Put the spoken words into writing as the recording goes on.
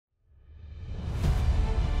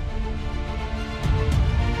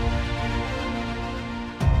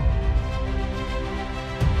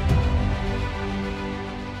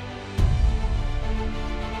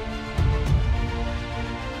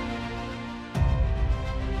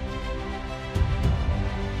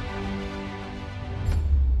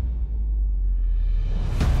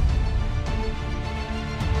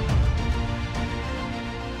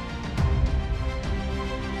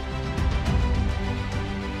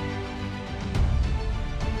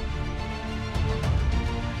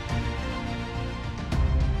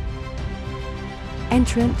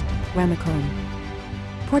Entrant, Remacon.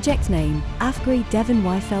 Project name, AFGRi Devon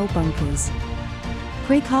Yfel bunkers.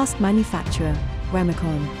 Precast manufacturer,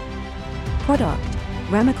 Remacon. Product,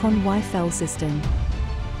 Remacon Yfel system.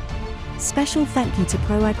 Special thank you to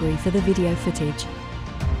ProAgri for the video footage.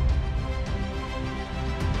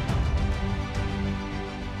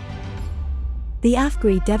 The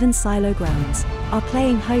AFGRi Devon silo grounds are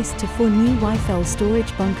playing host to 4 new Yfel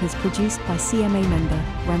storage bunkers produced by CMA member,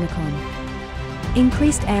 Remacon.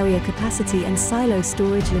 Increased area capacity and silo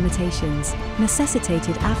storage limitations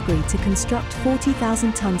necessitated AFGRi to construct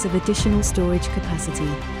 40,000 tons of additional storage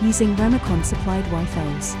capacity using Remacon-supplied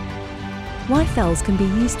Yfels. Yfels can be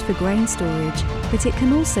used for grain storage, but it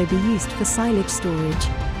can also be used for silage storage.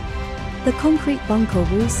 The concrete bunker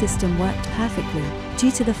wall system worked perfectly,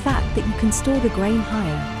 due to the fact that you can store the grain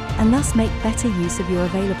higher, and thus make better use of your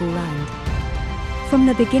available land. From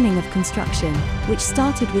the beginning of construction, which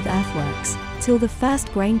started with earthworks, till the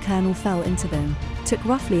first grain kernel fell into them, took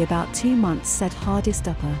roughly about 2 months, said Hardest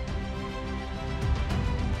Upper.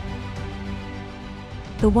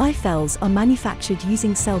 The Yfels are manufactured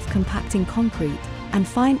using self-compacting concrete and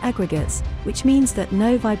fine aggregates, which means that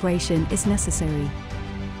no vibration is necessary.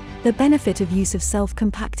 The benefit of use of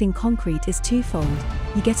self-compacting concrete is twofold: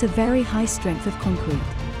 you get a very high strength of concrete,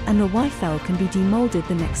 and the Yfel can be demolded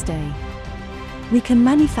the next day. We can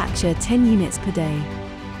manufacture 10 units per day.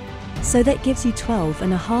 So that gives you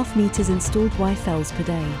 12.5 meters installed Yfels per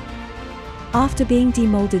day. After being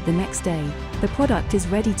demolded the next day, the product is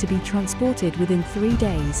ready to be transported within 3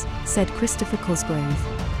 days, said Christopher Cosgrove.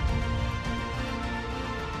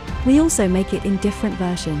 We also make it in different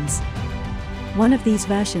versions. One of these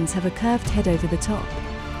versions have a curved head over the top.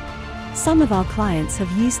 Some of our clients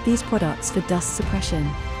have used these products for dust suppression.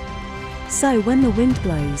 So when the wind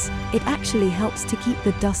blows, it actually helps to keep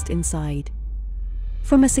the dust inside.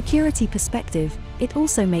 From a security perspective, it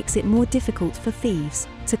also makes it more difficult for thieves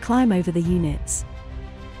to climb over the units.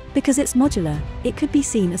 Because it's modular, it could be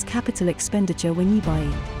seen as capital expenditure when you buy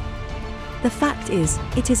it. The fact is,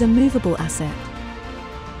 it is a movable asset.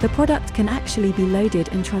 The product can actually be loaded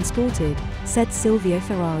and transported, said Silvio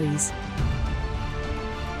Ferraris.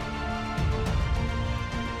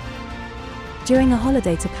 During a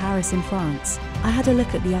holiday to Paris in France, I had a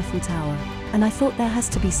look at the Eiffel Tower, and I thought there has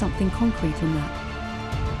to be something concrete in that.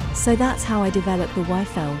 So that's how I developed the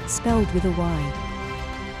Yfel, spelled with a Y.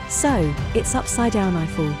 So, it's upside down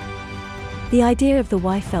Eiffel. The idea of the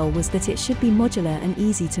Yfel was that it should be modular and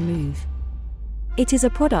easy to move. It is a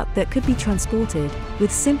product that could be transported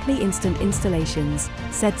with simply instant installations,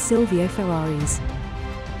 said Silvio Ferraris.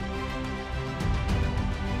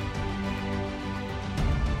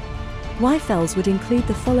 Yfels would include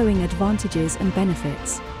the following advantages and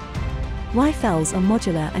benefits. Yfels are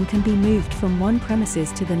modular and can be moved from one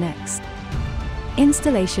premises to the next.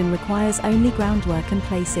 Installation requires only groundwork and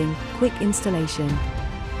placing, quick installation.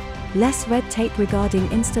 Less red tape regarding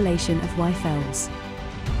installation of Yfels.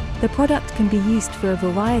 The product can be used for a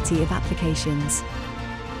variety of applications.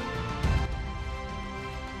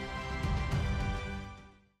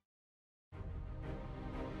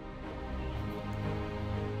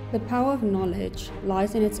 The power of knowledge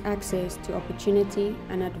lies in its access to opportunity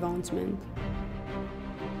and advancement.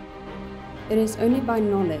 It is only by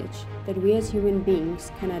knowledge that we as human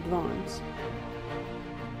beings can advance.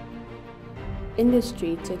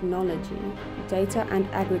 Industry, technology, data and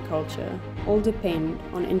agriculture all depend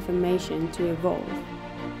on information to evolve,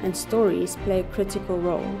 and stories play a critical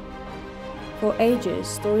role. For ages,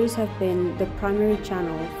 stories have been the primary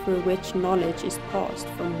channel through which knowledge is passed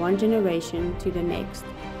from one generation to the next,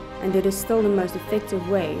 and it is still the most effective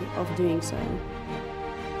way of doing so.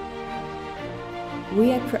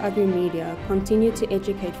 We at ProAgri Media continue to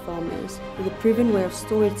educate farmers with a proven way of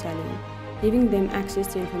storytelling, giving them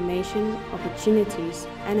access to information, opportunities,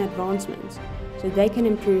 and advancements so they can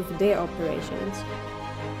improve their operations.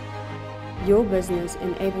 Your business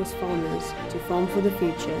enables farmers to farm for the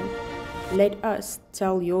future. Let us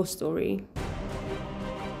tell your story.